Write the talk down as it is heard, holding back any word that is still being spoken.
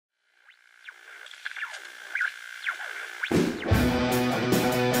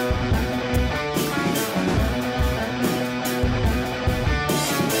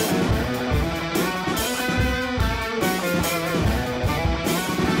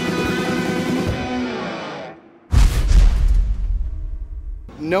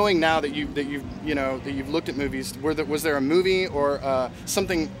knowing now that you've looked at movies, was there a movie or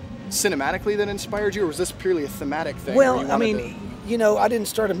something cinematically that inspired you, or was this purely a thematic thing? Well, I mean, you know, I didn't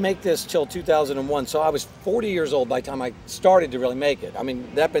start to make this till 2001, so I was 40 years old by the time I started to really make it. I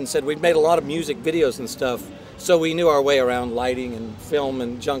mean, that being said, we'd made a lot of music videos and stuff, so we knew our way around lighting and film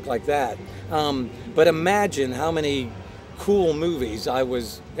and junk like that. But imagine how many cool movies I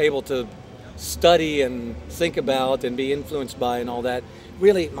was able to study and think about and be influenced by and all that,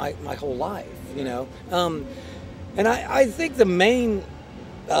 really my whole life, you know. And I think the main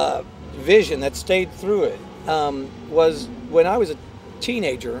vision that stayed through it was when I was a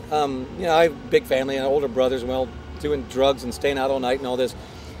teenager. You know, I have a big family and older brothers, and well, doing drugs and staying out all night and all this.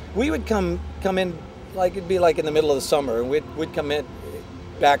 We would come in, like it'd be like in the middle of the summer, and we'd come in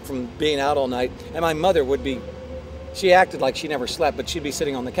back from being out all night, and my mother would be, she acted like she never slept, but she'd be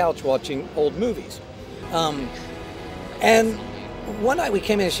sitting on the couch watching old movies. And one night we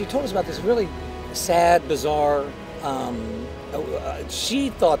came in and she told us about this really sad, bizarre, she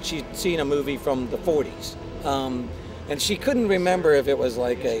thought she'd seen a movie from the 40s. And she couldn't remember if it was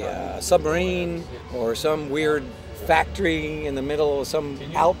like a submarine or some weird factory in the middle of some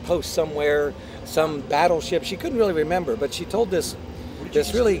outpost somewhere, some battleship. She couldn't really remember, but she told this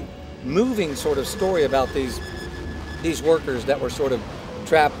really moving sort of story about these workers that were sort of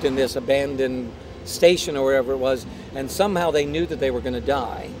trapped in this abandoned station or wherever it was, and somehow they knew that they were going to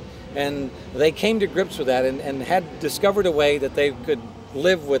die. And they came to grips with that and had discovered a way that they could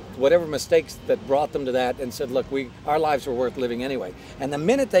live with whatever mistakes that brought them to that, and said, look, our lives were worth living anyway. And the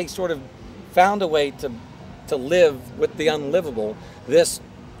minute they sort of found a way to live with the unlivable, this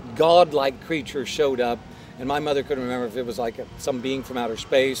godlike creature showed up. And my mother couldn't remember if it was like some being from outer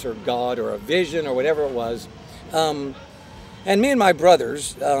space or God or a vision or whatever it was. And me and my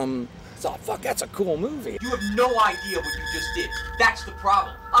brothers thought, fuck, that's a cool movie. You have no idea what you just did. That's the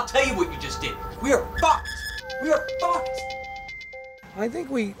problem. I'll tell you what you just did. We are fucked. We are fucked. I think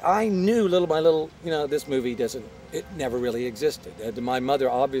I knew little by little, you know, this movie it never really existed. My mother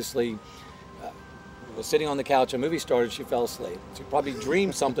obviously was sitting on the couch, a movie started, she fell asleep. She probably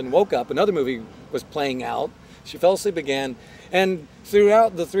dreamed something, woke up, another movie was playing out, she fell asleep again, and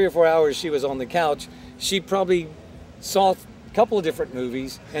throughout the 3 or 4 hours she was on the couch, she probably saw a couple of different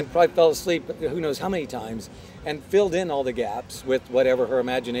movies and probably fell asleep who knows how many times, and filled in all the gaps with whatever her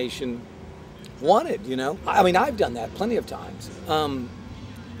imagination wanted, you know. I mean, I've done that plenty of times.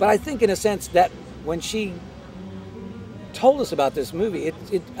 But I think in a sense that when she told us about this movie,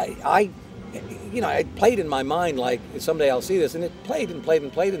 it played in my mind like someday I'll see this, and it played and played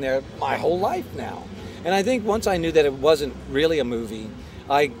and played in there my whole life now. And I think once I knew that it wasn't really a movie,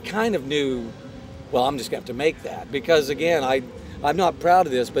 I kind of knew, well, I'm just going to have to make that. Because again, I'm not proud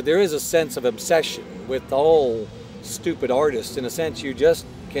of this, but there is a sense of obsession with the whole stupid artist. In a sense, you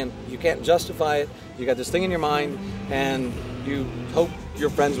can't justify it. You got this thing in your mind, and you hope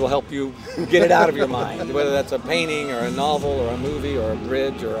your friends will help you get it out of your mind, whether that's a painting or a novel or a movie or a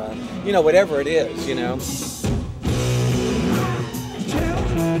bridge or a, you know, whatever it is, you know.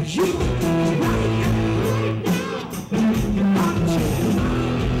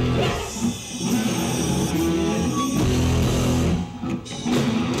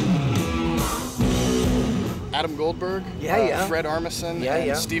 Adam Goldberg, Fred Armisen,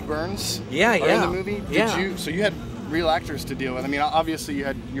 and Steve Burns are in the movie. So you had real actors to deal with. I mean, obviously you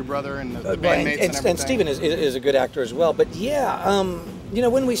had your brother and the bandmates and everything. And Steven is a good actor as well. But yeah, you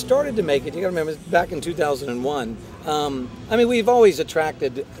know, when we started to make it, you got to remember, back in 2001, I mean, we've always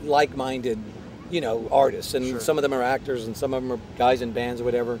attracted like-minded, you know, artists, and some of them are actors and some of them are guys in bands or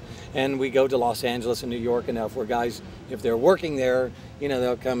whatever. And we go to Los Angeles and New York, and if we're guys, if they're working there, you know,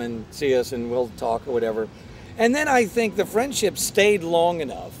 they'll come and see us and we'll talk or whatever. And then I think the friendship stayed long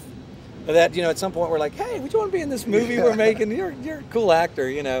enough that, you know, at some point we're like, hey, would you want to be in this movie we're making? You're a cool actor,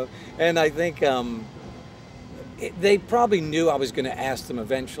 you know. And I think they probably knew I was going to ask them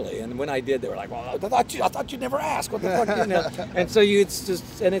eventually. And when I did, they were like, well, I thought you'd never ask. What the fuck, you know? And so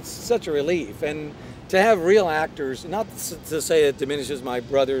it's such a relief. And to have real actors, not to say it diminishes my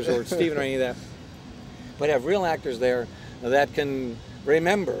brothers or Steven or any of that, but have real actors there that can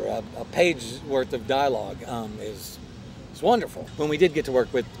remember a page worth of dialogue is wonderful. When we did get to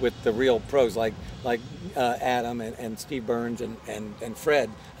work with the real pros like Adam and Steve Burns and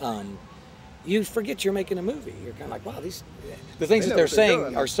Fred, you forget you're making a movie. You're kind of like, wow, the things that they're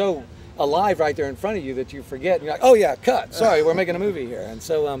saying are so alive right there in front of you that you forget. You're like, oh yeah, cut. Sorry, we're making a movie here. And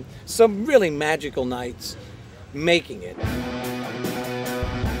so some really magical nights making it.